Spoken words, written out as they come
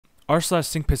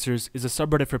r/sinkpissers is a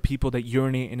subreddit for people that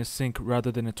urinate in a sink rather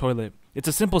than a toilet. It's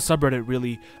a simple subreddit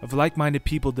really, of like-minded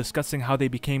people discussing how they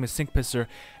became a sink pisser,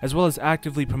 as well as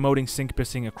actively promoting sink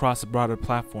pissing across a broader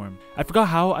platform. I forgot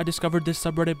how I discovered this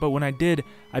subreddit, but when I did,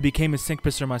 I became a sink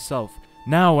pisser myself.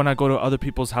 Now when I go to other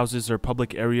people's houses or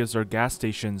public areas or gas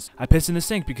stations, I piss in the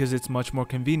sink because it's much more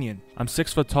convenient. I'm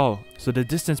 6 foot tall, so the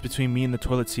distance between me and the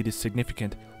toilet seat is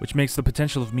significant, which makes the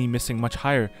potential of me missing much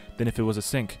higher than if it was a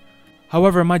sink.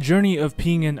 However, my journey of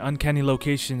peeing in uncanny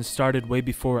locations started way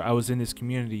before I was in this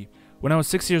community. When I was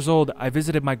 6 years old, I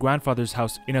visited my grandfather's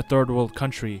house in a third world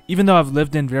country. Even though I've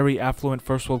lived in very affluent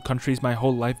first world countries my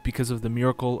whole life because of the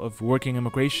miracle of working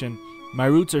immigration, my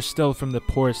roots are still from the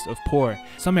poorest of poor.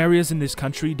 Some areas in this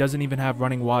country doesn't even have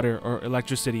running water or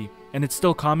electricity, and it's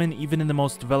still common even in the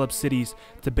most developed cities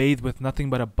to bathe with nothing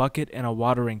but a bucket and a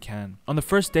watering can. On the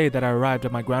first day that I arrived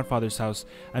at my grandfather's house,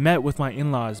 I met with my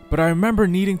in-laws, but I remember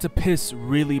needing to piss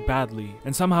really badly,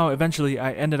 and somehow eventually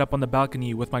I ended up on the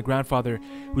balcony with my grandfather,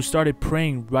 who started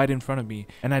praying right in front of me,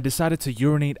 and I decided to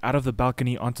urinate out of the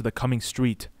balcony onto the coming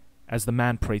street as the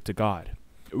man prayed to God.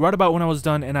 Right about when I was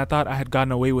done and I thought I had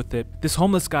gotten away with it, this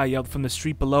homeless guy yelled from the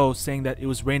street below saying that it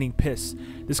was raining piss.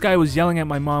 This guy was yelling at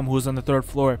my mom, who was on the 3rd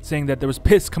floor, saying that there was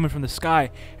piss coming from the sky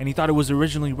and he thought it was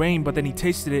originally rain, but then he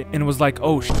tasted it and was like,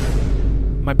 oh sh**.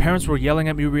 My parents were yelling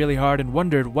at me really hard and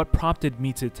wondered what prompted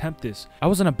me to attempt this. I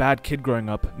wasn't a bad kid growing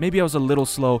up. Maybe I was a little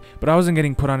slow, but I wasn't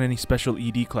getting put on any special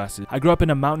ED classes. I grew up in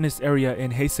a mountainous area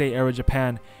in Heisei-era,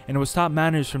 Japan, and was taught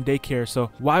manners from daycare, so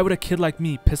why would a kid like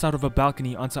me piss out of a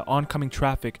balcony onto oncoming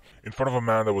traffic in front of a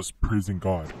man that was praising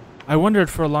God? I wondered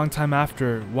for a long time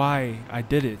after why I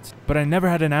did it, but I never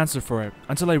had an answer for it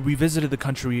until I revisited the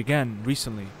country again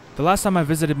recently. The last time I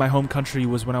visited my home country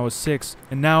was when I was 6,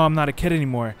 and now I'm not a kid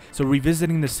anymore, so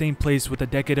revisiting the same place with a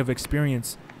decade of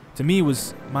experience, to me,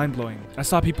 was mind-blowing. I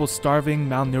saw people starving,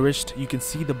 malnourished. You can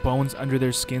see the bones under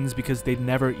their skins because they'd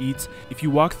never eat. If you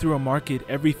walk through a market,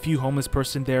 every few homeless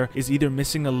person there is either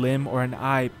missing a limb or an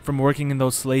eye from working in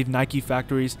those slave Nike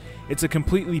factories. It's a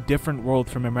completely different world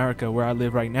from America, where I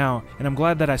live right now, and I'm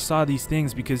glad that I saw these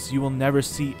things because you will never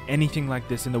see anything like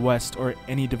this in the West or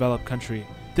any developed country.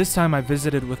 This time I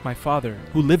visited with my father,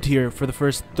 who lived here for the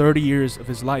first 30 years of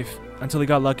his life, until he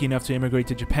got lucky enough to immigrate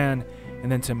to Japan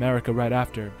and then to America right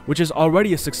after, which is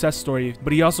already a success story,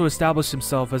 but he also established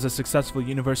himself as a successful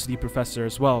university professor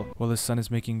as well, while his son is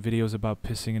making videos about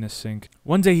pissing in a sink.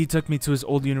 One day he took me to his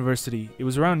old university. It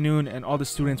was around noon and all the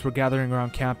students were gathering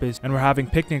around campus and were having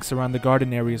picnics around the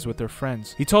garden areas with their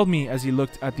friends. He told me as he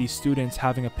looked at these students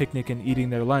having a picnic and eating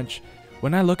their lunch,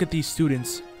 "When I look at these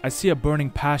students, I see a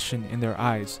burning passion in their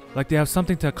eyes, like they have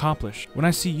something to accomplish. When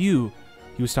I see you,"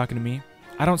 he was talking to me,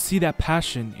 "I don't see that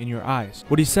passion in your eyes."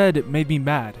 What he said made me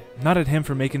mad, not at him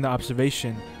for making the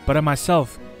observation, but at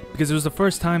myself, because it was the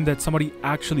first time that somebody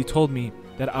actually told me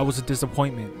that I was a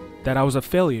disappointment, that I was a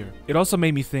failure. It also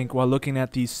made me think, while looking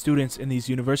at these students in these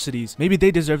universities, maybe they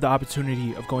deserve the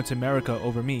opportunity of going to America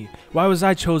over me. Why was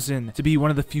I chosen to be one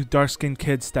of the few dark-skinned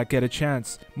kids that get a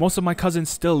chance? Most of my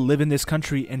cousins still live in this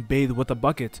country and bathe with a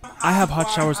bucket. I have hot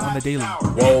showers on the daily.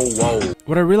 Whoa.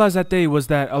 What I realized that day was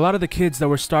that a lot of the kids that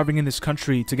were starving in this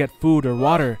country to get food or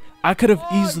water, I could have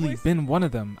easily been one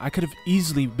of them.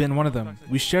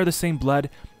 We share the same blood,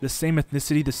 the same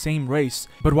ethnicity, the same race.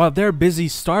 But while they're busy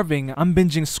starving, I'm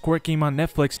binging Squirt Game on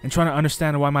Netflix and trying to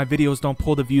understand why my videos don't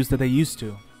pull the views that they used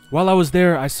to. While I was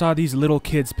there, I saw these little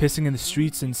kids pissing in the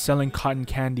streets and selling cotton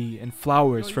candy and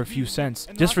flowers for a few cents,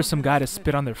 just for some guy to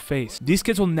spit on their face. These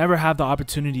kids will never have the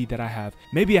opportunity that I have.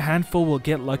 Maybe a handful will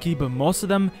get lucky, but most of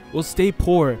them will stay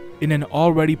poor in an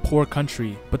already poor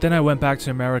country. But then I went back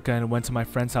to America and went to my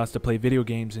friend's house to play video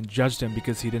games and judged him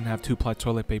because he didn't have 2-ply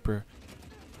toilet paper.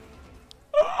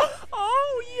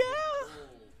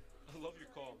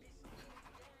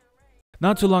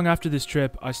 Not too long after this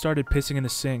trip, I started pissing in the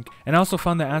sink, and I also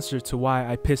found the answer to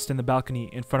why I pissed in the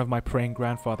balcony in front of my praying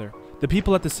grandfather. The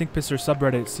people at the Sink Pisser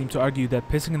subreddit seem to argue that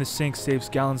pissing in the sink saves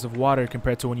gallons of water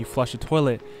compared to when you flush a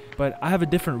toilet, but I have a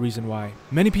different reason why.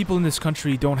 Many people in this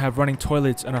country don't have running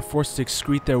toilets and are forced to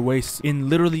excrete their waste in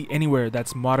literally anywhere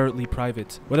that's moderately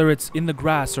private. Whether it's in the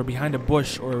grass or behind a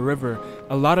bush or a river,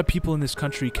 a lot of people in this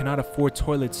country cannot afford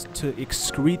toilets to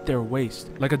excrete their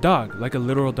waste. Like a dog, like a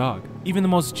literal dog. Even the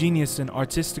most genius and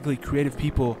artistically creative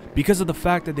people, because of the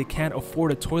fact that they can't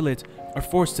afford a toilet, are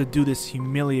forced to do this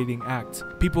humiliating act.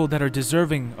 People that are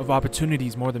deserving of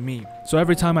opportunities more than me. So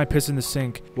every time I piss in the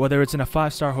sink, whether it's in a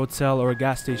 5-star hotel or a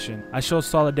gas station, I show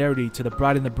solidarity to the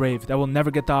bride and the brave that will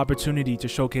never get the opportunity to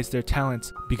showcase their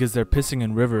talents because they're pissing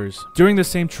in rivers. During the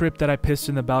same trip that I pissed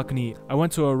in the balcony, I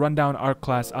went to a rundown art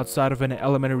class outside of an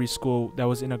elementary school that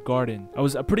was in a garden. I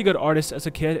was a pretty good artist as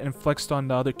a kid and flexed on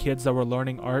the other kids that were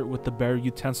learning art with the bare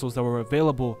utensils that were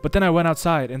available. But then I went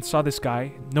outside and saw this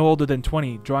guy, no older than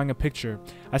 20, drawing a picture.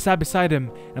 I sat beside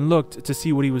him and looked to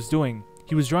see what he was doing.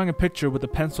 He was drawing a picture with a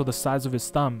pencil the size of his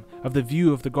thumb of the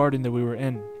view of the garden that we were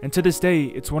in. And to this day,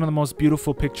 it's one of the most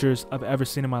beautiful pictures I've ever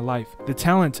seen in my life. The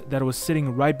talent that was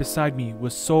sitting right beside me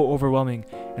was so overwhelming.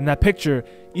 And that picture,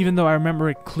 even though I remember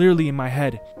it clearly in my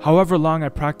head, however long I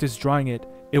practiced drawing it,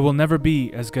 it will never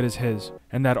be as good as his.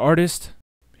 And that artist,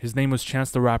 his name was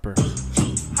Chance the Rapper.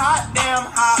 Hot damn,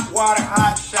 hot water,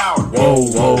 hot shower.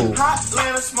 Whoa, whoa. Hot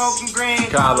lemon, smoking green,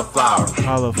 Cauliflower.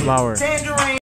 Cauliflower. tangerine.